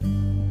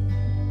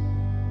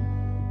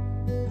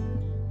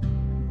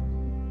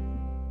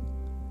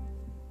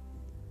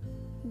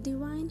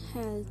Divine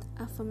Health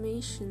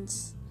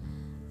Affirmations.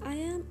 I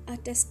am a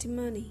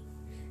testimony,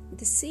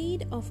 the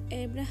seed of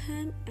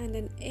Abraham and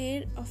an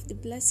heir of the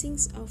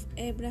blessings of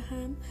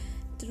Abraham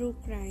through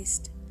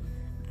Christ.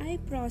 I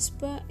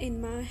prosper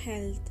in my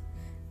health,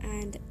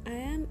 and I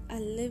am a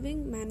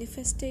living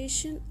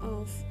manifestation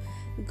of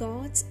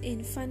God's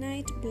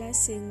infinite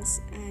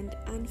blessings and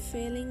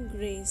unfailing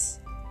grace.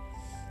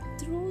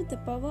 Through the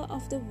power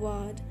of the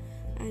Word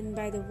and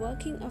by the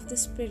working of the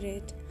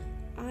Spirit,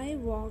 I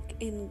walk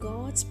in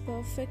God's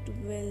perfect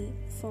will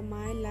for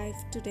my life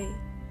today.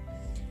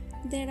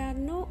 There are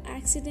no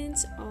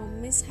accidents or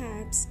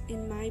mishaps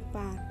in my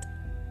path.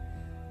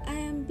 I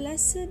am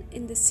blessed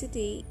in the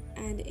city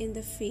and in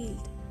the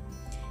field,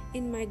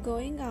 in my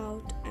going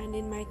out and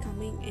in my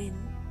coming in.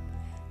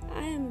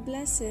 I am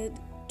blessed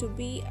to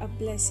be a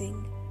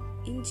blessing.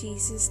 In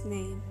Jesus'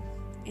 name,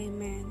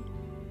 amen.